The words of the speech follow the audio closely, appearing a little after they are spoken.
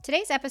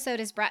Today's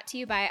episode is brought to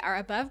you by our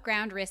Above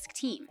Ground Risk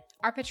team.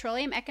 Our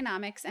petroleum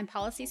economics and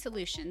policy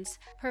solutions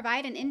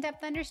provide an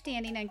in-depth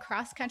understanding and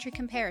cross-country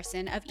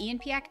comparison of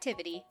E&P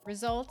activity,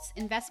 results,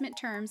 investment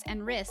terms,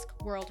 and risk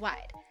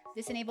worldwide.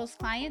 This enables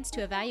clients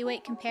to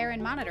evaluate, compare,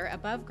 and monitor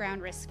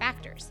above-ground risk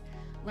factors.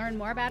 Learn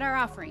more about our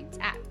offerings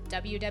at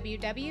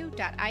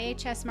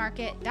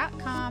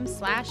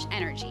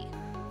www.ihsmarket.com/energy.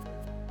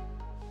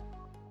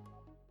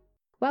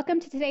 Welcome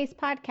to today's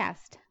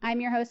podcast. I'm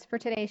your host for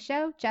today's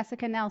show,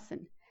 Jessica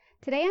Nelson.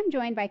 Today I'm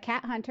joined by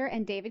Kat Hunter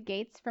and David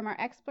Gates from our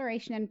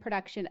Exploration and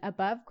Production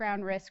Above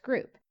Ground Risk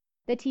Group.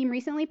 The team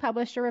recently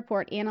published a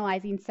report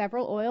analyzing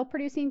several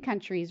oil-producing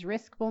countries'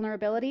 risk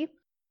vulnerability,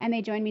 and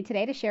they joined me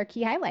today to share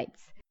key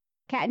highlights.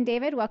 Kat and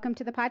David, welcome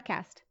to the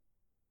podcast.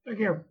 Thank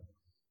you.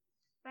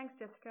 Thanks,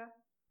 Jessica.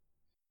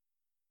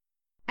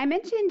 I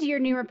mentioned your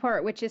new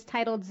report, which is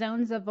titled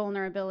Zones of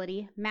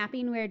Vulnerability,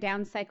 Mapping Where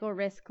Down Cycle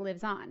Risk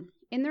Lives On.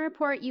 In the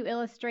report, you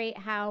illustrate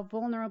how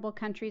vulnerable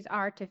countries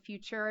are to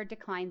future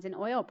declines in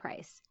oil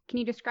price. Can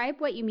you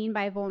describe what you mean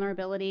by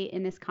vulnerability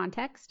in this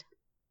context?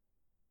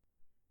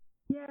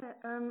 Yeah,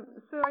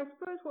 so I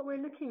suppose what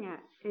we're looking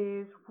at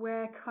is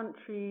where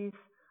countries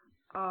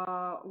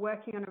are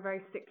working on a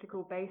very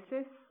cyclical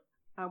basis,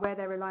 where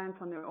they're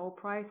reliant on their oil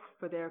price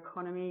for their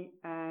economy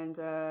and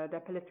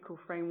their political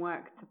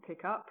framework to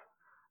pick up,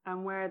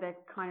 and where they're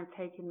kind of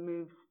taking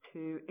moves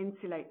to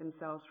insulate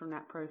themselves from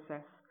that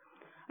process.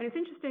 And it's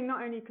interesting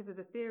not only because of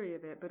the theory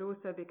of it, but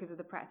also because of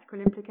the practical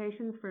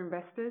implications for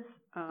investors.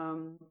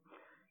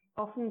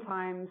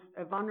 Oftentimes,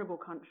 a vulnerable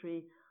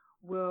country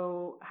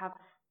will have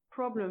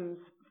problems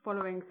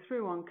following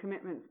through on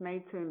commitments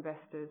made to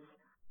investors.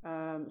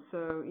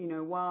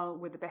 While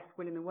with the best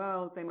will in the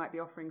world, they might be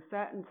offering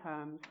certain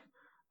terms,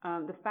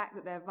 the fact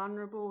that they're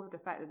vulnerable, the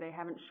fact that they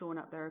haven't shored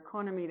up their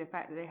economy, the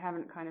fact that they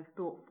haven't kind of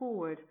thought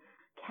forward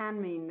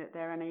can mean that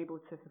they're unable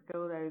to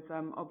fulfill those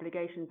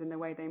obligations in the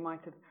way they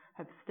might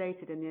have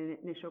stated in the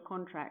initial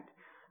contract.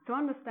 So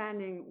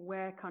understanding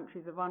where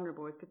countries are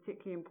vulnerable is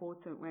particularly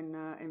important when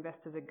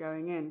investors are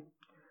going in.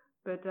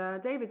 But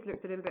David's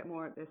looked a little bit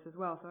more at this as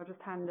well, so I'll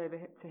just hand over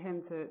to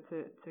him to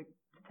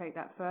take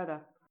that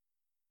further.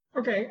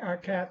 Okay,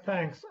 Kat,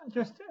 thanks.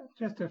 Just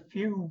a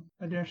few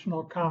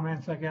additional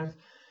comments, I guess.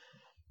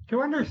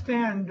 To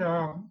understand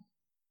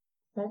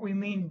what we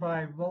mean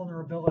by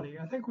vulnerability,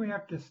 I think we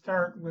have to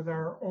start with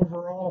our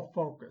overall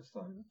focus,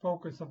 the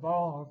focus of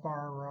all of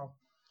our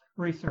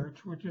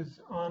research, which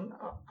is on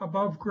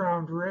above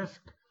ground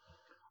risk,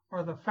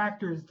 or the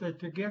factors that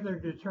together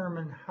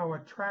determine how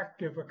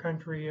attractive a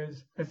country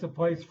is as a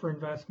place for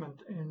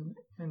investment in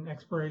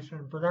exploration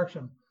and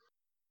production.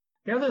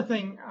 The other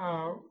thing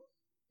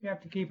you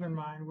have to keep in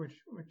mind, which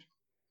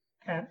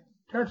Kat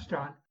touched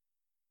on,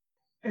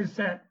 is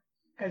that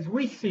as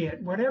we see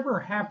it, whatever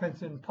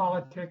happens in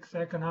politics,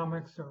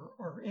 economics,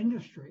 or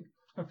industry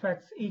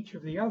affects each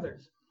of the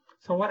others.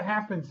 So what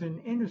happens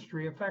in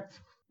industry affects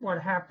what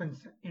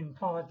happens in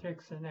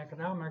politics and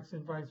economics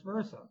and vice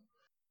versa.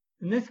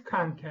 In this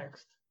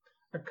context,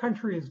 a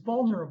country is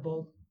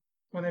vulnerable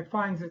when it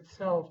finds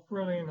itself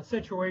really in a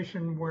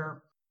situation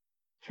where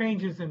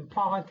changes in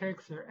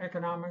politics or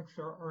economics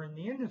or in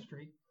the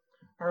industry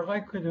are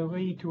likely to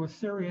lead to a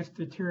serious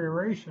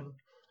deterioration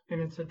in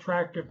its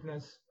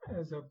attractiveness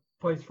as a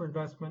place for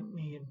investment in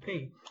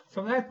E&P.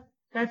 So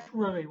that's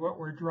really what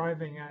we're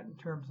driving at in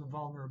terms of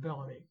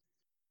vulnerability.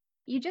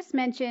 You just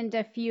mentioned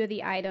a few of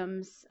the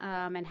items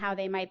and how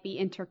they might be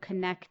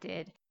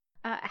interconnected.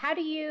 How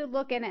do you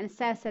look and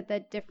assess at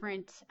the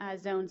different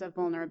zones of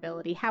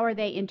vulnerability? How are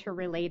they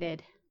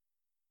interrelated?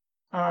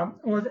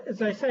 Well,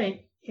 as I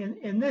say,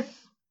 in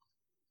this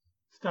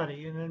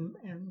study and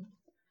in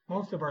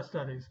most of our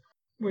studies,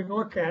 we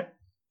look at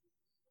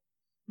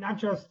not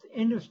just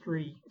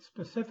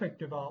industry-specific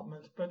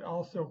developments, but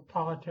also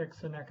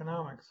politics and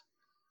economics.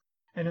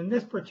 And in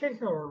this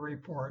particular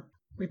report,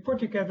 we put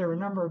together a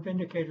number of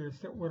indicators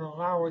that would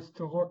allow us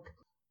to look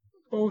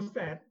both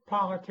at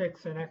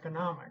politics and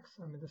economics.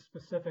 I mean, the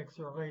specifics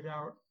are laid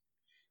out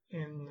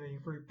in the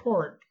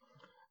report.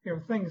 You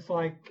know, things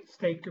like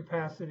state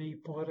capacity,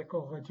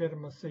 political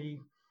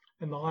legitimacy,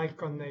 and the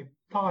like on the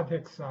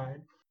politics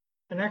side.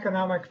 And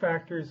economic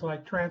factors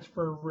like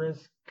transfer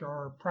risk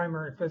or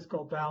primary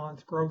fiscal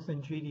balance, growth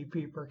in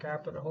GDP per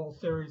capita, a whole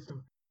series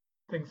of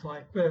things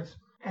like this.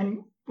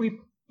 And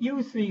we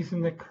use these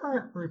in the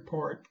current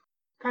report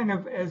kind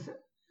of as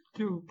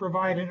to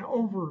provide an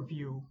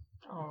overview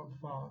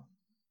of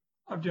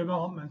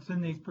developments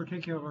in these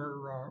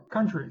particular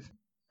countries.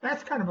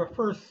 That's kind of a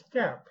first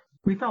step.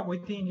 We thought we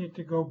needed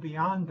to go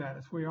beyond that,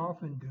 as we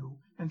often do.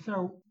 And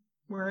so,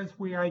 whereas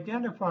we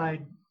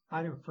identified,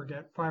 5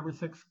 or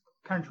 6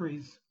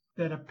 countries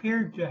that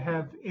appeared to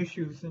have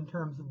issues in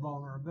terms of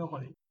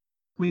vulnerability,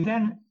 we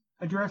then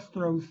addressed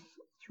those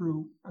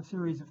through a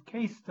series of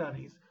case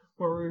studies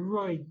where we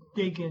really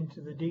dig into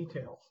the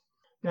details.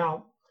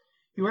 Now,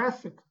 you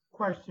asked the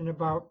question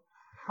about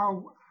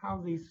how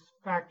these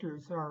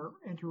factors are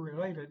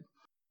interrelated,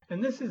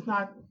 and this is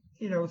not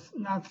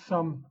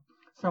some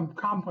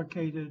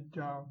complicated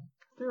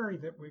theory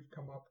that we've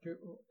come up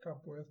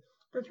with.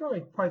 but it's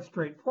really quite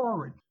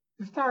straightforward.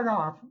 To start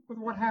off with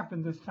what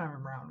happened this time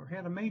around, we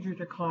had a major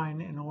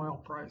decline in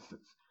oil prices.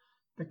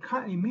 The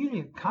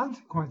immediate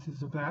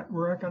consequences of that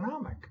were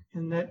economic,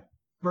 in that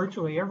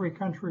virtually every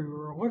country we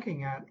were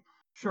looking at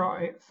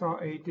saw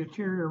a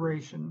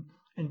deterioration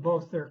in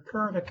both their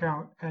current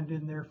account and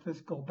in their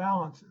fiscal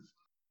balances.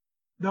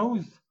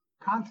 Those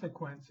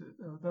consequences,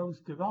 those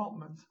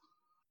developments,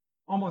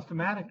 almost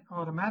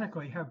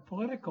automatically have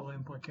political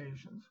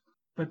implications.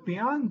 But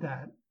beyond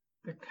that,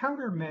 the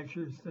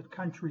countermeasures that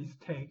countries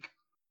take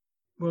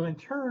will in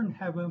turn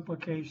have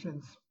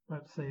implications.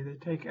 Let's say they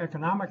take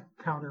economic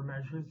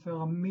countermeasures,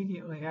 they'll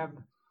immediately have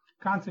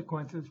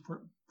consequences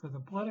for the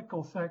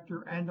political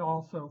sector and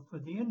also for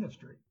the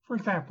industry. For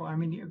example, I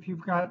mean, if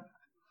you've got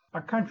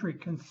a country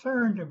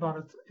concerned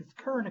about its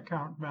current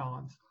account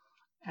balance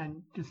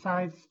and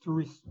decides to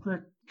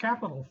restrict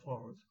capital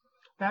flows,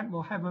 that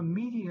will have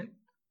immediate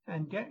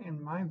and,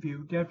 in my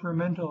view,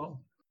 detrimental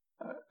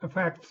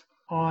effects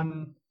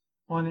on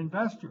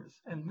investors.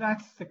 And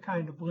that's the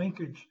kind of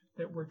linkage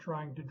that we're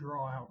trying to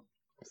draw out.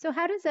 So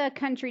how does a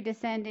country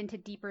descend into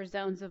deeper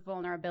zones of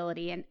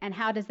vulnerability, and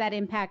how does that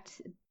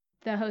impact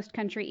the host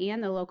country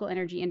and the local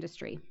energy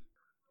industry?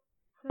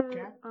 So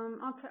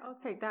I'll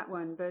take that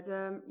one. But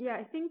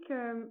I think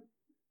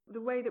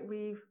the way that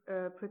we've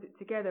put it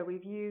together,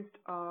 we've used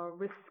our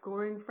risk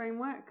scoring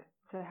framework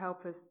to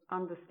help us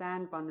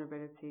understand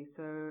vulnerability.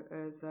 So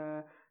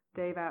as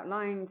Dave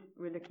outlined,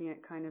 we're looking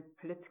at kind of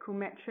political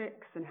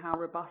metrics and how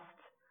robust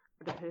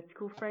the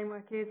political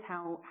framework is,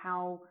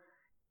 how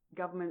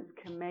governments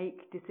can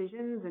make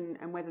decisions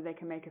and whether they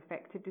can make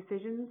effective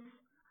decisions.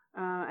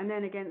 And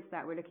then against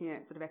that, we're looking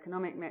at sort of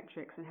economic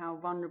metrics and how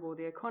vulnerable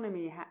the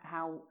economy,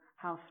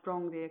 how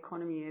strong the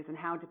economy is and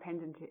how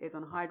dependent it is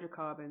on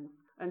hydrocarbons.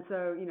 And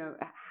so,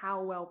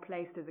 how well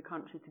placed is a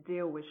country to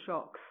deal with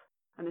shocks,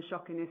 and the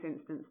shock in this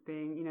instance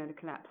being, the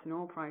collapse in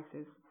oil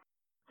prices.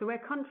 So where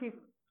countries,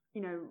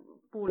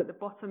 fall at the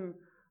bottom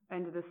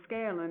end of the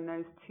scale in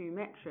those two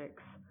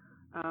metrics,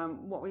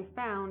 what we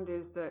found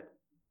is that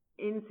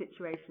in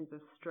situations of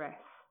stress,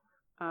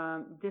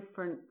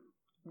 different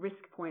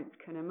risk points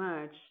can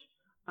emerge.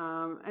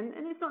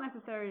 And it's not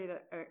necessarily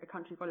that a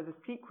country follows a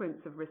sequence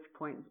of risk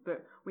points,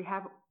 but we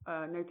have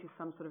noticed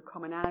some sort of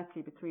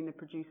commonality between the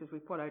producers we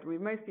followed.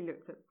 We've mostly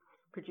looked at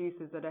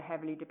producers that are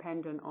heavily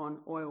dependent on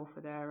oil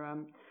for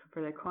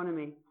their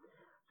economy.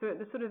 So at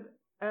the sort of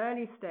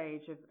early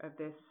stage of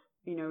this,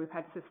 we've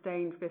had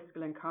sustained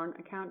fiscal and current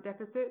account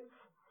deficits,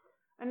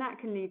 and that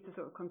can lead to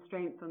sort of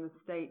constraints on the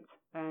state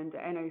and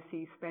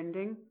NOC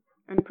spending.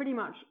 And pretty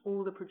much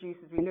all the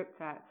producers we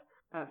looked at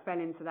fell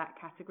into that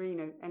category.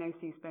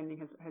 NOC spending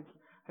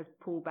has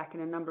pulled back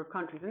in a number of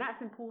countries, and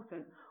that's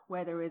important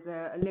where there is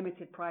a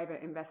limited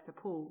private investor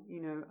pool.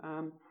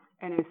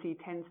 NOC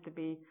tends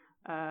to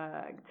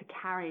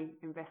carry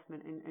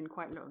investment in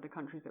quite a lot of the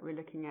countries that we're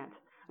looking at,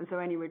 and so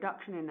any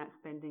reduction in that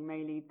spending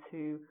may lead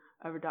to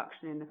a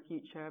reduction in the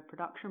future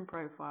production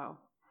profile.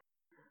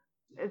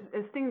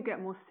 As things get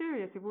more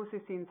serious, we've also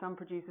seen some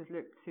producers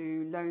look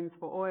to loans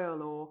for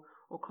oil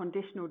or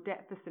conditional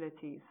debt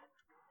facilities.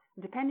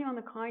 Depending on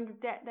the kind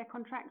of debt they're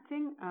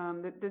contracting,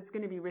 there's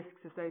going to be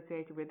risks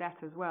associated with that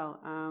as well.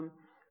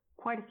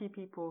 Quite a few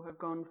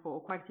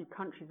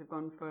countries have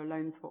gone for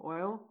loans for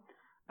oil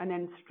and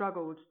then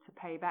struggled to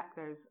pay back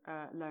those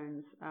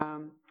loans,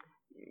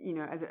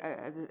 as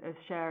a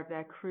share of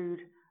their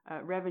crude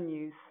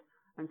revenues,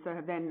 and so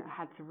have then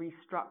had to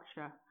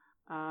restructure.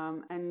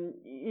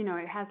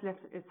 It has left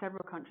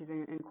several countries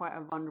in quite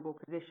a vulnerable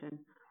position,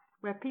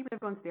 where people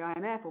have gone to the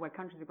IMF, or where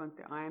countries have gone to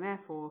the IMF,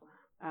 or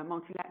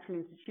multilateral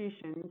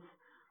institutions.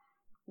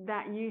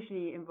 That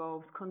usually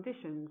involves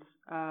conditions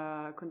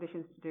to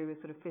do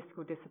with sort of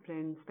fiscal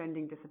discipline,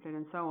 spending discipline,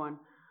 and so on.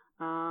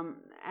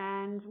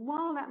 And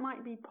while that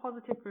might be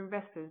positive for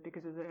investors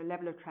because there's a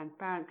level of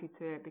transparency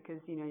to it,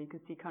 because you can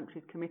see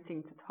countries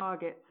committing to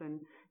targets and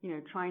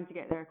trying to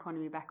get their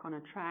economy back on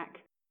a track,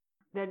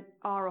 there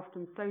are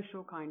often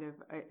social kind of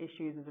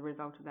issues as a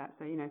result of that.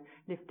 So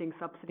lifting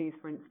subsidies,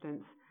 for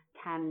instance,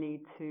 can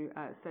lead to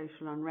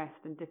social unrest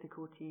and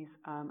difficulties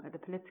at the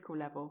political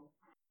level.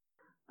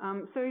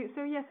 So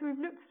we've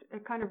looked at a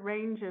kind of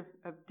range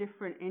of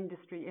different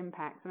industry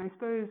impacts, and I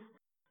suppose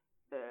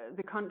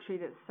the country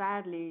that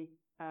sadly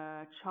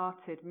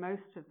charted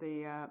most of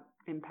the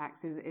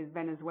impacts is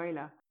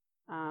Venezuela.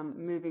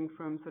 Moving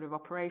from sort of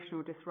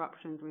operational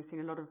disruptions, we've seen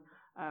a lot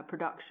of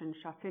production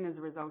shut in as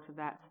a result of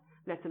that,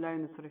 let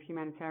alone the sort of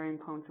humanitarian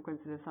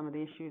consequences of some of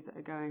the issues that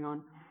are going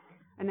on.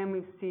 And then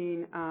we've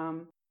seen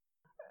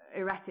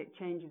erratic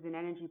changes in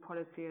energy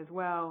policy as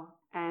well,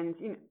 and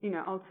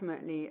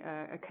ultimately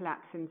a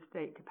collapse in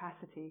state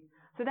capacity.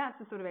 So that's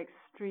the sort of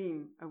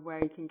extreme of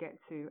where you can get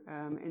to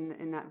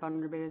in that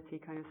vulnerability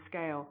kind of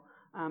scale.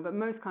 But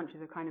most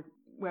countries are kind of,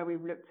 where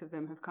we've looked at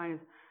them, have kind of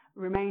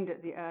remained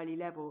at the early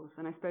levels.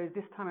 And I suppose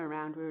this time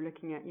around we were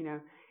looking at,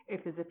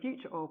 if there's a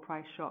future oil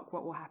price shock,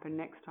 what will happen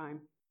next time?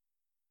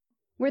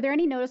 Were there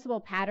any noticeable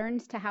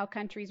patterns to how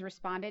countries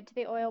responded to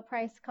the oil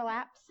price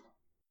collapse?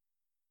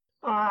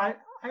 I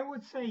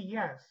would say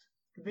yes.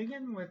 To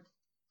begin with,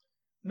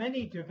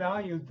 Many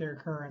devalued their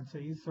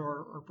currencies,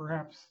 or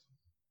perhaps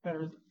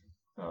better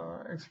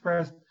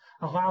expressed,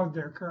 allowed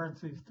their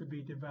currencies to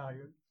be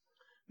devalued.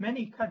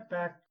 Many cut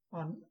back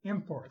on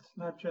imports,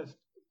 not just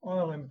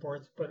oil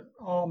imports, but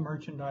all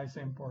merchandise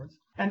imports.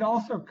 And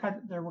also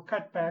there were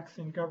cutbacks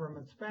in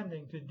government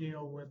spending to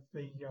deal with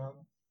the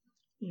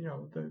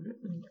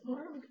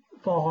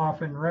fall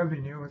off in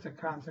revenue as a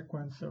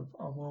consequence of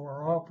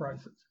lower oil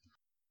prices.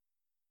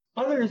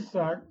 Others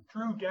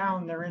drew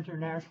down their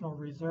international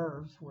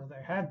reserves where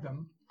they had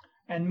them,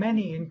 and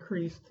many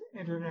increased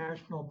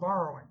international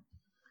borrowing.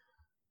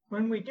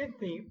 When we did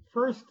the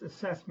first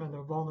assessment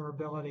of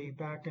vulnerability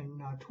back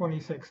in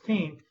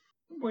 2016,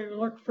 we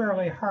looked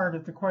fairly hard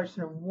at the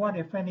question of what,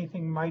 if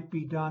anything, might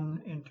be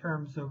done in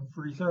terms of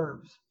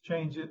reserves,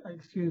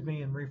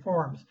 and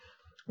reforms.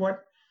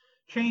 What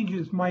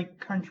changes might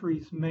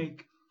countries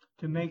make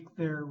to make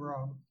their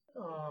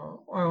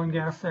oil and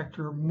gas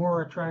sector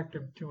more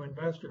attractive to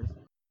investors?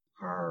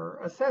 Our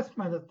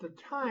assessment at the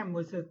time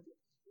was that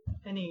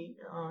any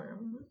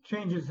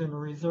changes in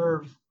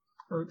reforms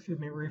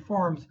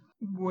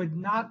would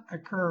not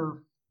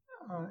occur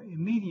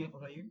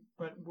immediately,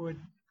 but would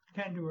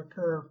tend to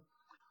occur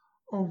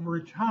over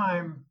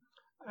time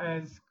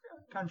as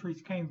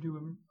countries came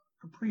to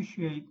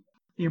appreciate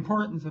the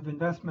importance of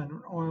investment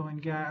in oil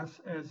and gas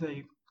as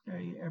a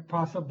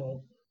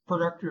possible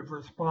productive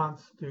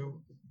response to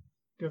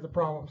the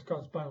problems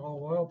caused by low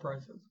oil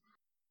prices.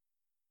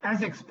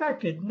 As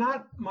expected,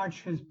 not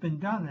much has been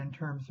done in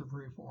terms of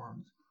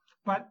reforms,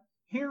 but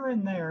here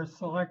and there,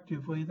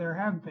 selectively, there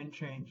have been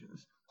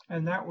changes.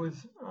 And that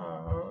was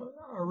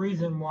a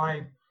reason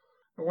why,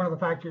 one of the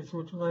factors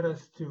which led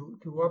us to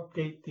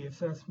update the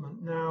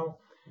assessment now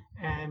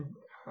and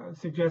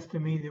suggest to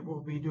me that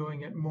we'll be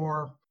doing it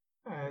more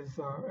as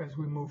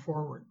we move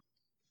forward.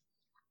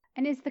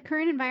 And is the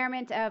current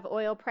environment of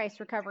oil price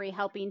recovery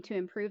helping to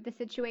improve the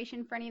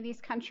situation for any of these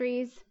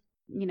countries?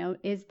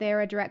 Is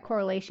there a direct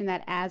correlation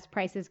that as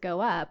prices go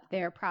up,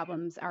 their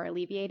problems are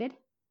alleviated?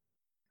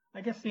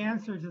 I guess the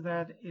answer to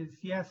that is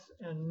yes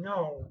and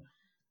no.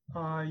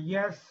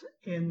 Yes,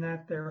 in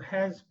that there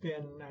has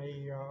been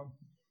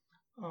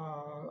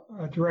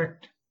a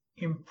direct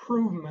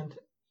improvement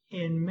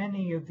in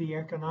many of the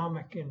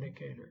economic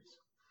indicators,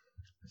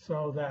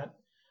 so that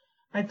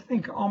I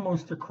think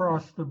almost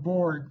across the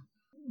board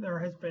there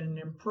has been an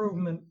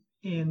improvement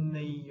in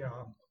the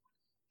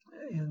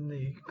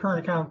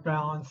current account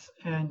balance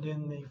and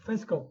in the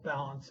fiscal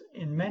balance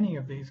in many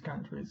of these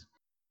countries.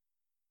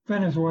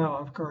 Venezuela,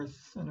 of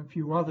course, and a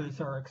few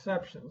others are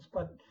exceptions,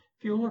 but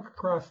if you look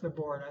across the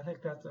board, I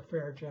think that's a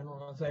fair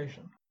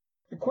generalization.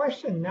 The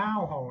question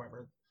now,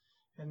 however,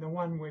 and the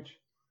one which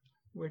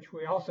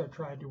we also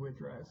tried to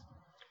address,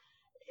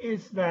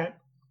 is that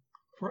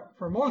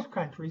for most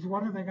countries,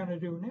 what are they going to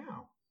do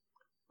now?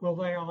 Will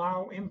they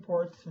allow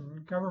imports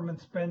and government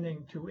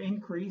spending to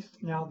increase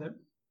now that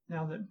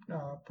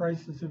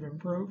prices have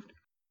improved,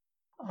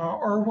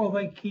 or will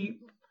they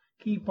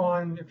keep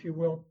on, if you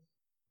will,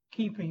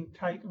 keeping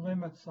tight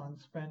limits on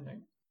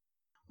spending?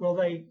 Will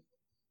they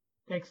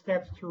take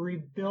steps to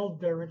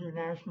rebuild their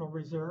international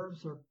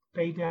reserves or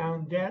pay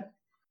down debt?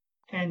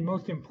 And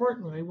most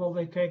importantly, will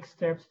they take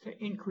steps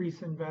to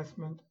increase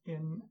investment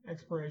in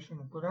exploration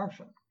and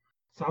production?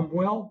 Some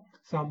will,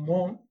 some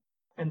won't,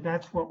 and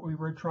that's what we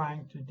were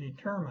trying to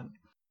determine.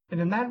 And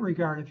in that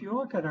regard, if you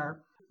look at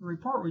our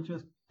report we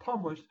just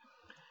published,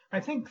 I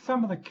think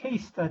some of the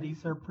case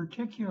studies are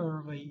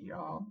particularly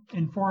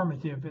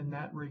informative in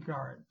that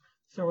regard.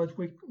 So as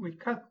we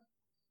cut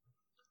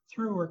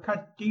through or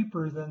cut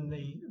deeper than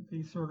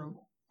the sort of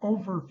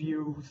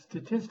overview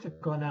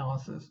statistical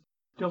analysis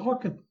to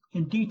look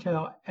in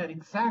detail at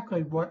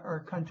exactly what our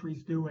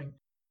country's doing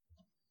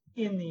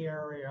in the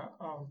area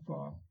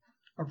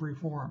of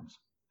reforms.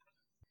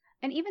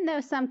 And even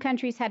though some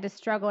countries had to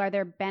struggle, are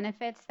there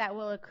benefits that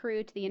will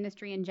accrue to the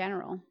industry in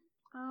general?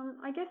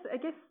 I guess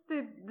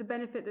the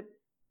benefit that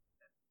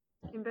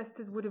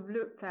investors would have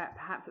looked at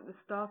perhaps at the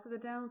start of the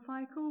down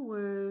cycle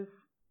was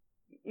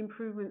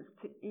improvements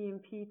to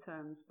E&P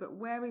terms. But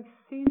where we've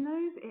seen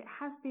those, it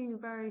has been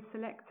very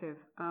selective.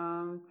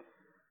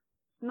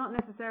 Not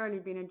necessarily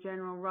been a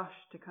general rush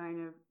to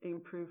kind of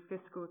improve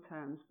fiscal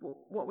terms.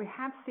 What we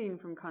have seen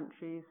from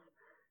countries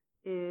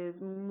is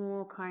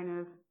more kind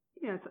of,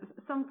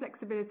 some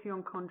flexibility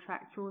on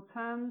contractual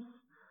terms.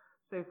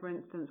 So, for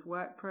instance,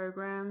 work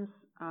programs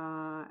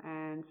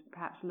and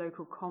perhaps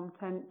local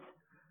content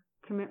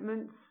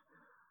commitments.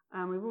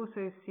 We've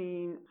also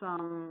seen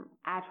some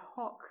ad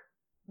hoc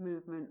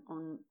movement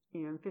on,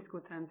 in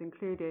fiscal terms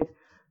included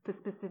for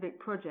specific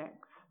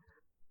projects.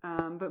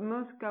 But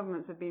most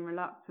governments have been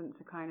reluctant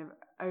to kind of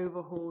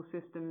overhaul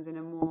systems in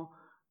a more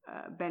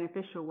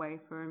beneficial way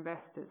for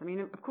investors. I mean,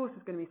 of course,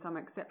 there's going to be some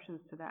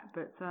exceptions to that,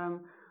 but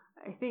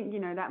I think,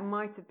 that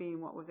might have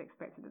been what was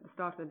expected at the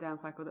start of the down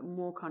cycle, that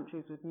more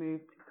countries would move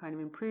to kind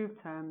of improve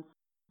terms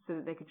so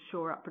that they could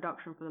shore up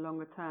production for the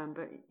longer term.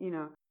 But,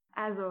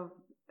 as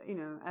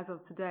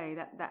of today,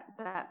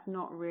 that's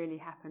not really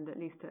happened, at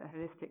least at a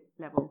holistic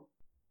level.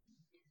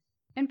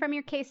 And from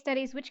your case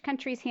studies, which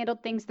countries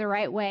handled things the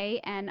right way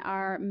and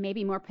are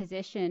maybe more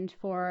positioned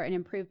for an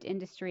improved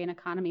industry and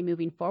economy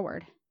moving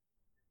forward?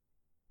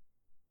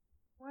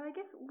 Well, I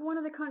guess one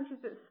of the countries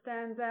that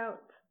stands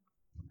out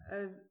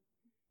as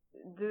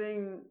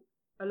doing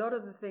a lot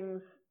of the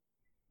things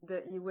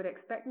that you would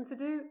expect them to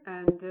do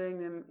and doing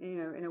them,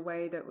 in a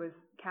way that was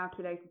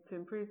calculated to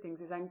improve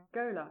things is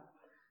Angola.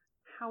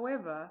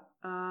 However,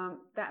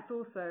 that's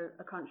also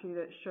a country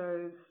that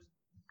shows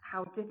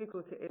how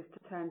difficult it is to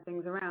turn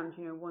things around,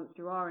 once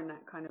you are in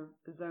that kind of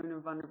zone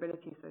of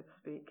vulnerability, so to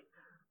speak.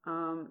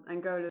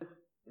 Angola's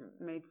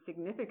made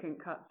significant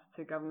cuts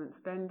to government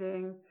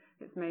spending.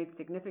 It's made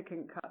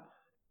significant cuts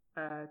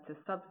to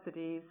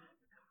subsidies.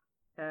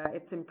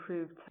 It's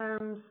improved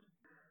terms,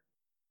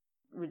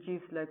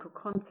 reduced local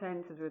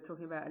content, as we were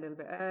talking about a little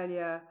bit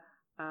earlier,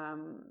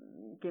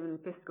 given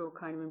fiscal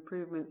kind of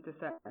improvements to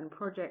certain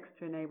projects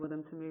to enable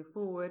them to move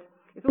forward.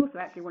 It's also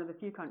actually one of the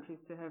few countries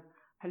to have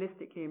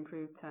holistically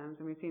improved terms,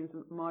 and we've seen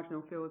some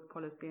marginal fields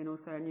policy and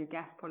also a new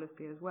gas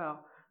policy as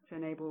well to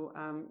enable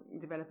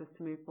developers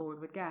to move forward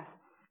with gas.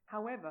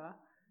 However,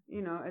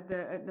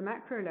 at the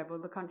macro level,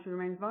 the country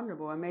remains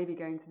vulnerable and may be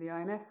going to the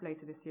IMF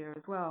later this year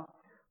as well.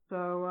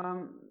 So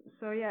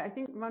yeah, I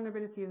think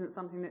vulnerability isn't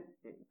something that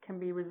can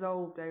be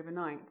resolved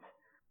overnight,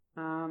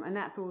 and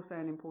that's also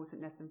an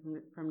important lesson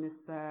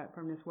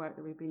from this work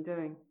that we've been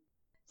doing.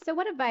 So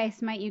what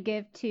advice might you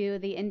give to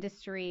the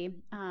industry,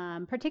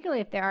 particularly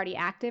if they're already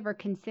active or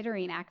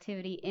considering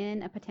activity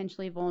in a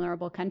potentially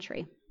vulnerable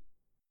country?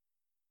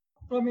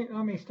 Let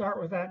me start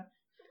with that.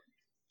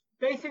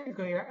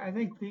 Basically, I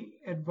think the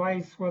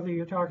advice, whether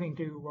you're talking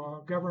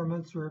to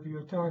governments or if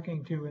you're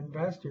talking to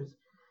investors,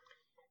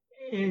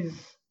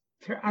 is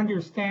to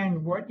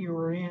understand what you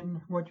are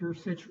in, what your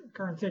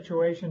current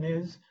situation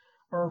is,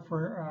 or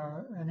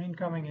for an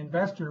incoming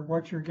investor,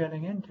 what you're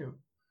getting into.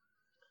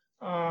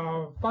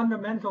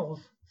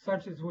 Fundamentals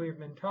such as we've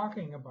been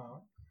talking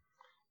about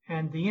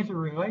and the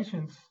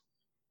interrelations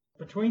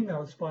between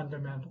those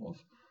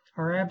fundamentals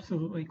are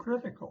absolutely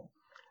critical.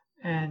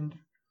 And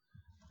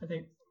I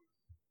think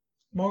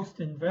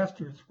most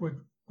investors would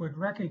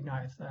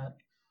recognize that.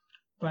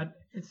 But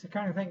it's the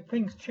kind of thing,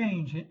 things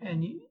change,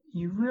 and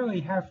you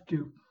really have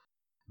to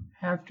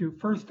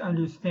first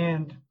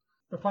understand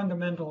the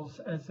fundamentals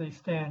as they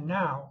stand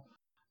now,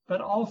 but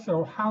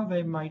also how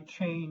they might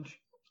change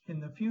in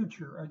the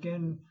future.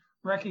 Again,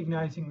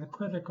 recognizing the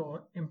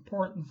critical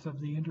importance of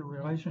the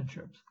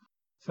interrelationships,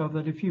 so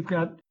that if you've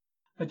got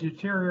a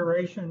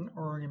deterioration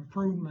or an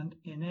improvement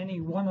in any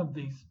one of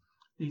these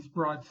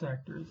broad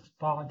sectors,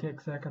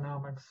 politics,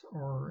 economics,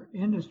 or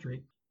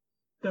industry,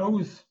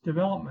 those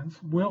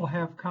developments will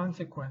have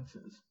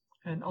consequences,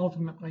 and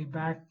ultimately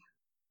back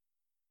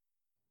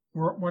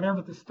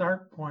whatever the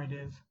start point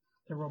is,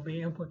 there will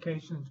be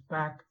implications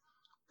back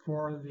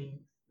for the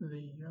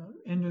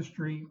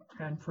industry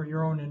and for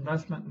your own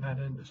investment in that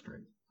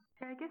industry.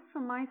 I guess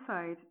from my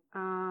side,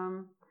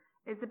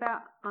 it's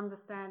about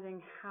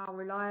understanding how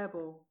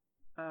reliable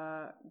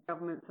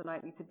governments are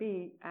likely to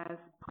be as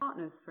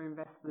partners for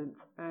investment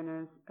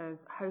and as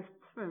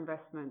hosts for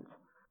investment.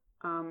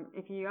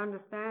 If you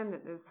understand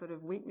that there's sort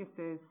of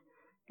weaknesses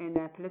in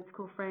their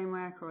political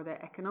framework or their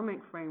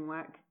economic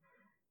framework,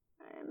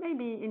 it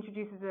maybe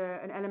introduces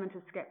an element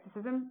of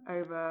skepticism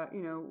over,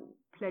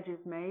 pledges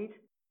made.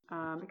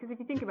 Because if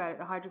you think about it,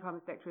 the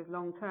hydrocarbon sector is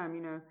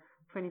long-term,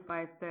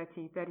 25,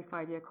 30,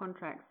 35-year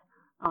contracts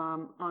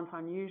aren't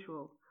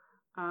unusual.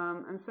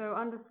 And so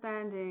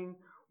understanding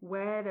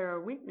where there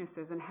are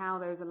weaknesses and how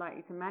those are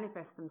likely to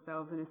manifest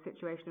themselves in a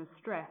situation of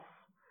stress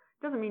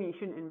doesn't mean you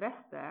shouldn't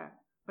invest there,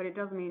 but it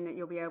does mean that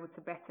you'll be able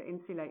to better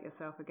insulate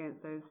yourself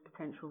against those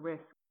potential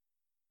risks.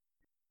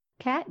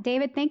 Kat,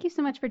 David, thank you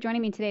so much for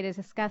joining me today to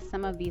discuss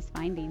some of these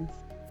findings.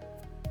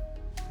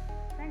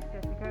 Thanks,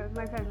 Jessica. It was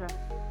my pleasure.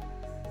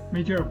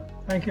 Me too.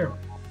 Thank you.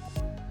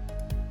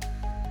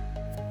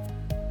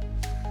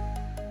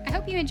 I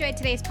hope you enjoyed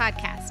today's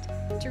podcast.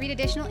 To read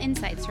additional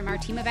insights from our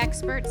team of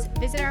experts,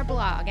 visit our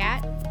blog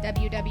at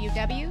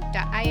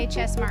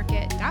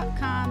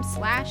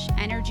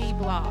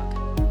www.ihsmarkit.com/energyblog.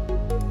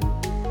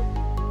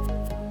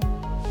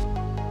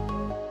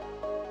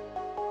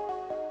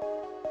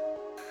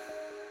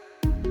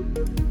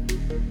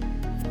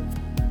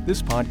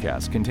 This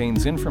podcast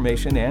contains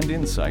information and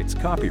insights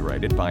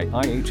copyrighted by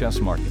IHS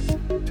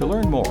Markit. To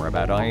learn more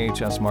about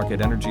IHS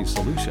Markit Energy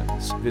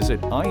Solutions, visit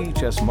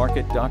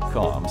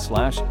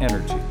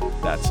ihsmarkit.com/energy.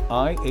 That's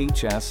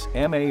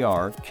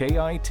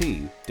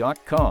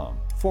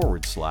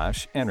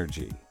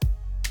ihsmarkit.com/energy.